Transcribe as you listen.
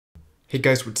Hey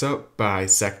guys, what's up?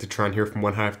 Sectatron here from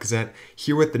OneHive Gazette,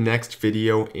 here with the next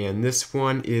video, and this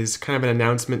one is kind of an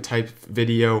announcement type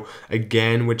video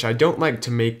again, which I don't like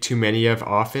to make too many of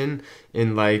often,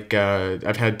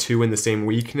 I've had two in the same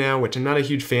week now, which I'm not a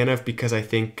huge fan of because I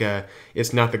think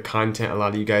it's not the content a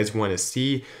lot of you guys want to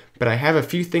see. But I have a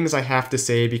few things I have to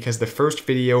say because the first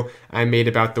video I made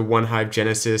about the OneHive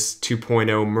Genesis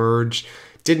 2.0 merge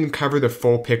didn't cover the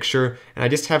full picture, and I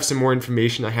just have some more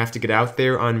information I have to get out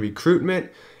there on recruitment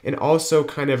and also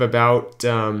kind of about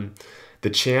the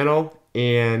channel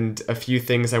and a few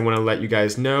things I want to let you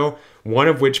guys know, one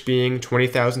of which being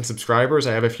 20,000 subscribers.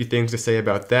 I have a few things to say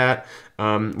about that,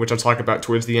 which I'll talk about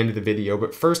towards the end of the video.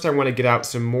 But first I want to get out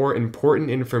some more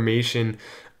important information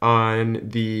on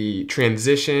the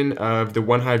transition of the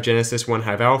OneHive Genesis,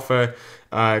 OneHive Alpha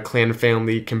clan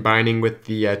family combining with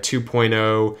the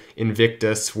 2.0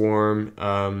 Invicta swarm.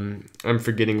 I'm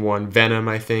forgetting one, Venom,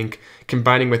 I think.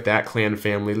 Combining with that clan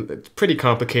family. It's pretty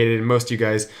complicated, and most of you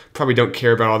guys probably don't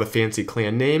care about all the fancy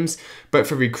clan names. But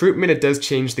for recruitment, it does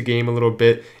change the game a little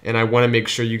bit, and I want to make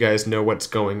sure you guys know what's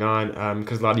going on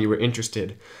because a lot of you are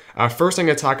interested. First, I'm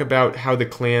going to talk about how the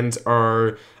clans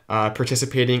are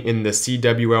participating in the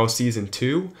CWL Season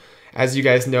 2. As you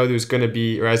guys know, there's going to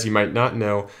be, or as you might not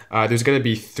know, there's going to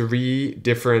be 3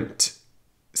 different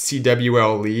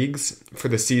CWL leagues for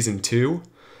the Season 2.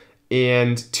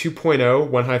 And 2.0,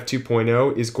 OneHive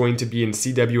 2.0, is going to be in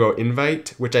CWL Invite,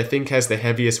 which I think has the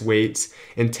heaviest weights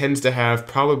and tends to have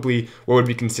probably what would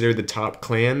be considered the top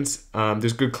clans.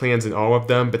 There's good clans in all of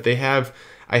them, but they have,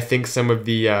 I think, some of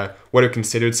the what are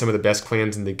considered some of the best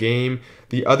clans in the game.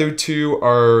 The other two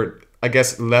are, I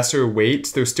guess, lesser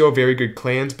weights. They're still very good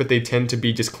clans, but they tend to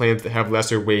be just clans that have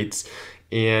lesser weights.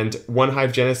 And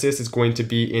OneHive Genesis is going to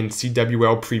be in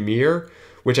CWL Premier,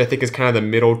 which I think is kind of the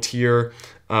middle tier.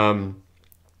 I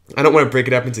don't want to break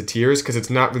it up into tiers because it's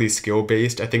not really skill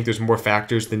based. I think there's more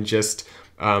factors than just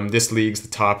this league's the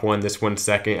top one, this one's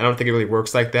second. I don't think it really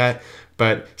works like that.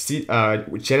 But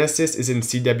Genesis is in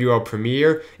CWL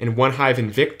Premier, and OneHive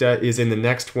Invicta is in the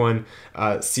next one,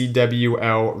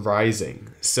 CWL Rising.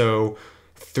 So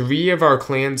 3 of our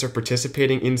clans are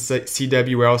participating in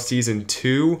CWL Season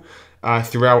 2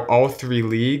 throughout all 3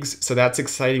 leagues. So that's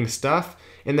exciting stuff.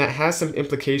 And that has some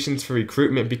implications for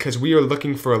recruitment because we are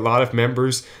looking for a lot of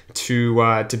members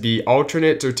to be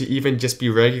alternates or to even just be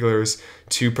regulars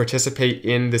to participate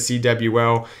in the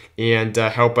CWL and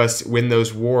help us win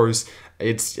those wars.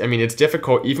 It's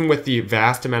difficult, even with the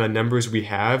vast amount of numbers we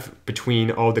have between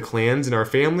all the clans in our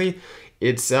family.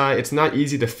 It's not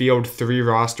easy to field 3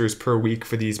 rosters per week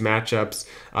for these matchups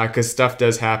because stuff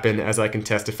does happen, as I can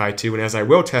testify to and as I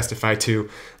will testify to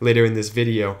later in this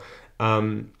video.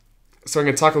 So I'm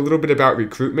going to talk a little bit about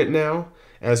recruitment now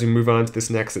as we move on to this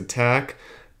next attack.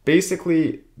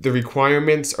 Basically, the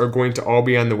requirements are going to all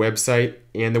be on the website.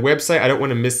 And the website, I don't want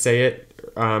to missay it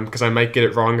because I might get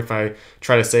it wrong if I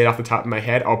try to say it off the top of my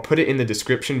head. I'll put it in the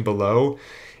description below.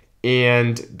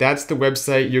 And that's the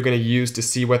website you're going to use to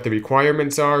see what the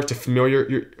requirements are, to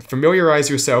familiarize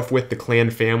yourself with the clan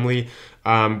family,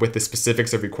 with the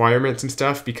specifics of requirements and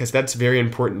stuff, because that's very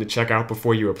important to check out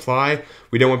before you apply.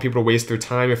 We don't want people to waste their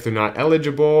time if they're not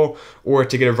eligible or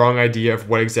to get a wrong idea of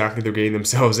what exactly they're getting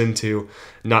themselves into.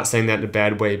 Not saying that in a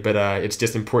bad way, but it's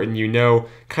just important you know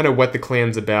kind of what the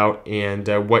clan's about and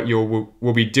what you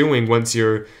will be doing once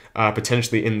you're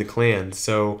potentially in the clan.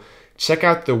 So check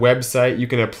out the website. You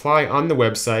can apply on the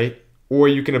website, or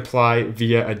you can apply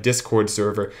via a Discord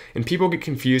server. And people get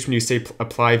confused when you say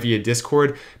apply via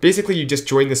Discord. Basically, you just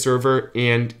join the server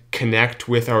and connect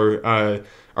with our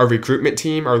recruitment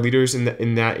team, our leaders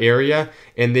in that area,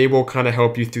 and they will kind of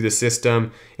help you through the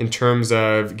system in terms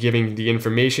of giving the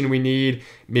information we need,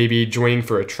 maybe joining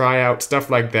for a tryout,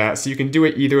 stuff like that. So you can do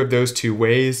it either of those 2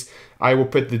 ways. I will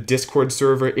put the Discord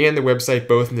server and the website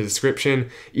both in the description.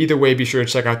 Either way, be sure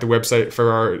to check out the website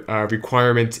for our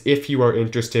requirements if you are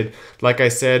interested. Like I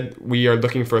said, we are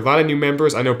looking for a lot of new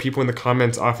members. I know people in the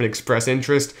comments often express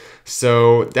interest,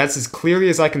 so that's as clearly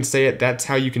as I can say it. That's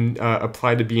how you can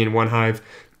apply to be in OneHive,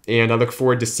 and I look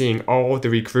forward to seeing all the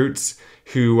recruits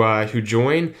who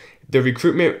join. The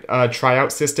recruitment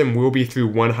tryout system will be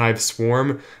through OneHive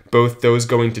Swarm, both those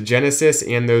going to Genesis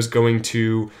and those going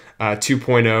to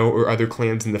 2.0 or other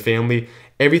clans in the family.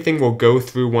 Everything will go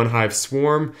through OneHive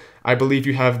Swarm. I believe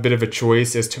you have a bit of a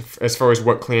choice as far as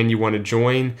what clan you want to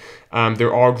join.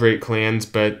 They're all great clans,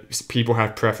 but people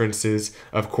have preferences,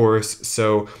 of course,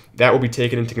 so that will be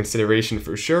taken into consideration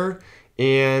for sure,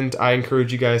 and I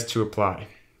encourage you guys to apply.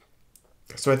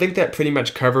 So I think that pretty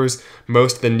much covers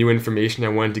most of the new information I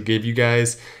wanted to give you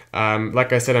guys.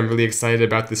 Like I said, I'm really excited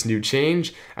about this new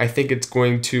change. I think it's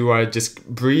going to just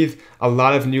breathe a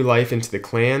lot of new life into the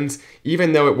clans,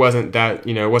 even though it wasn't that,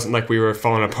 it wasn't like we were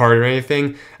falling apart or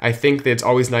anything. I think that it's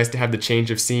always nice to have the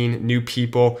change of scene, new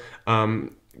people,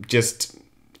 just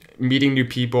meeting new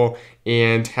people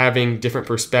and having different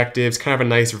perspectives, kind of a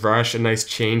nice rush, a nice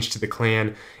change to the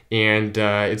clan. And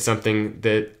it's something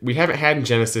that we haven't had in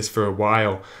Genesis for a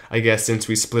while, I guess, since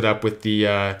we split up with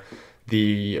the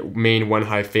main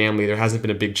OneHive family. There hasn't been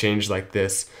a big change like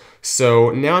this.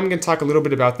 So now I'm going to talk a little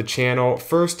bit about the channel.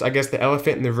 First, I guess the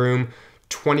elephant in the room,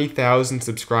 20,000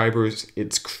 subscribers.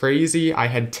 It's crazy. I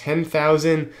had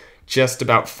 10,000 just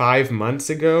about 5 months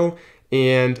ago.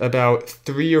 And about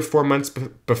 3 or 4 months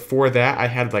before that, I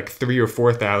had like 3,000 or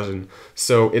 4,000.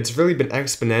 So it's really been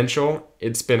exponential.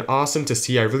 It's been awesome to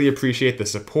see. I really appreciate the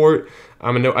support.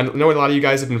 I know a lot of you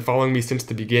guys have been following me since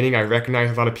the beginning. I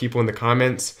recognize a lot of people in the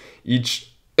comments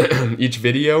each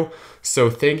video. So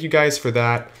thank you guys for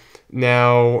that.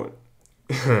 Now,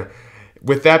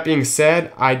 with that being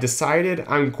said, I decided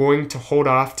I'm going to hold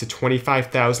off to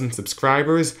 25,000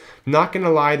 subscribers. Not gonna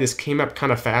lie, this came up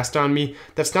kind of fast on me.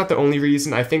 That's not the only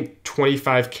reason. I think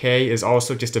 25K is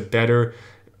also just a better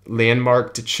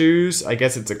landmark to choose. I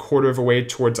guess it's a quarter of a way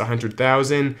towards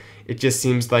 100,000. It just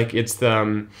seems like it's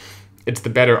the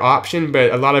better option,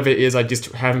 but a lot of it is I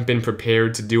just haven't been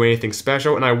prepared to do anything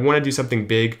special, and I want to do something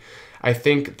big. I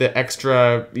think the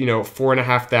extra,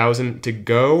 4,500 to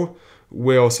go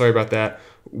will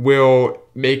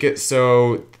make it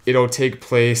so it'll take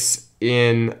place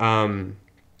when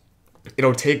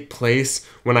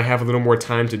I have a little more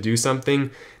time to do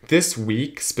something. This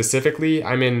week specifically,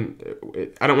 I don't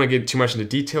want to get too much into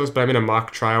details, but I'm in a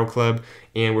mock trial club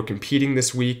and we're competing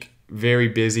this week. Very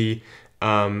busy.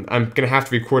 I'm going to have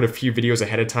to record a few videos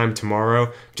ahead of time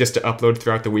tomorrow just to upload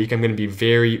throughout the week. I'm going to be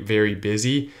very, very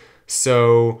busy.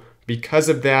 So because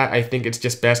of that, I think it's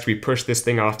just best we push this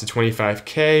thing off to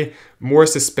 25K. More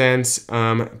suspense,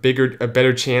 a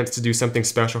better chance to do something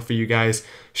special for you guys.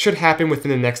 Should happen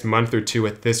within the next month or two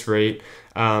at this rate.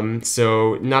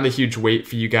 So not a huge wait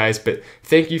for you guys, but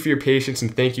thank you for your patience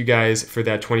and thank you guys for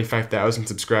that 25,000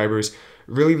 subscribers.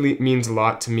 Really means a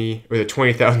lot to me, or the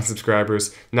 20,000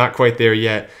 subscribers. Not quite there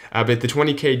yet, but the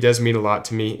 20K does mean a lot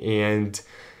to me, and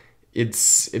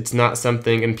it's not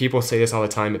something, and people say this all the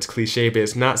time, it's cliche, but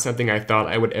it's not something I thought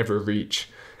I would ever reach.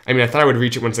 I mean, I thought I would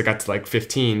reach it once I got to like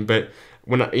 15, but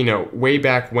when way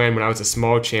back when I was a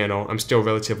small channel, I'm still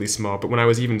relatively small, but when I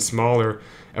was even smaller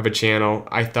of a channel,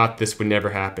 I thought this would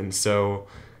never happen. So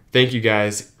thank you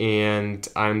guys, and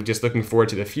I'm just looking forward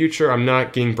to the future. I'm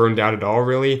not getting burned out at all,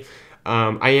 really.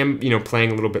 I am,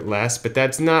 playing a little bit less, but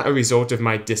that's not a result of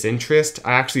my disinterest.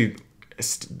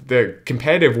 The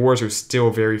competitive wars are still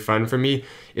very fun for me.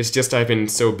 It's just I've been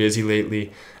so busy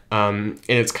lately, and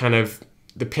it's kind of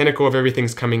the pinnacle of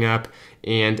everything's coming up.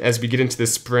 And as we get into the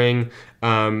spring,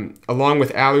 along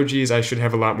with allergies, I should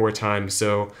have a lot more time.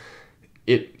 So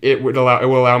it will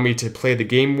allow me to play the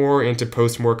game more and to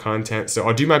post more content. So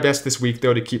I'll do my best this week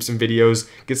though to keep some videos,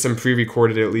 get some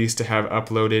pre-recorded at least to have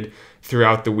uploaded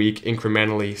throughout the week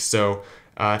incrementally. So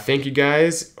thank you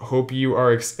guys. Hope you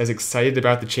are as excited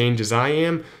about the change as I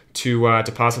am to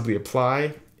possibly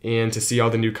apply and to see all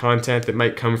the new content that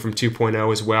might come from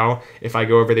 2.0 as well if I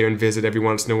go over there and visit every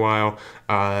once in a while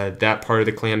that part of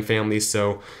the clan family.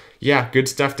 So yeah, good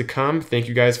stuff to come. Thank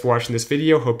you guys for watching this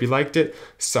video. Hope you liked it.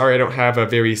 Sorry I don't have a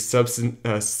very substantive,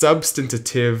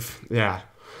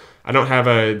 I don't have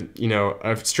a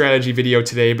strategy video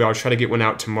today, but I'll try to get one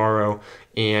out tomorrow.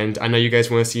 And I know you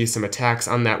guys want to see some attacks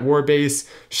on that war base.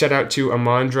 Shout out to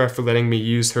Amandra for letting me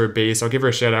use her base. I'll give her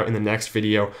a shout out in the next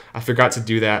video. I forgot to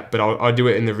do that, but I'll do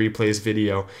it in the replays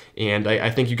video. And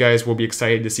I think you guys will be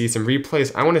excited to see some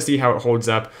replays. I want to see how it holds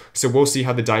up, so we'll see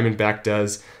how the Diamondback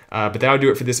does. But that'll do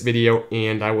it for this video,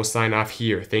 and I will sign off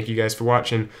here. Thank you guys for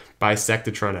watching.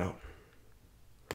 Bisectatron out.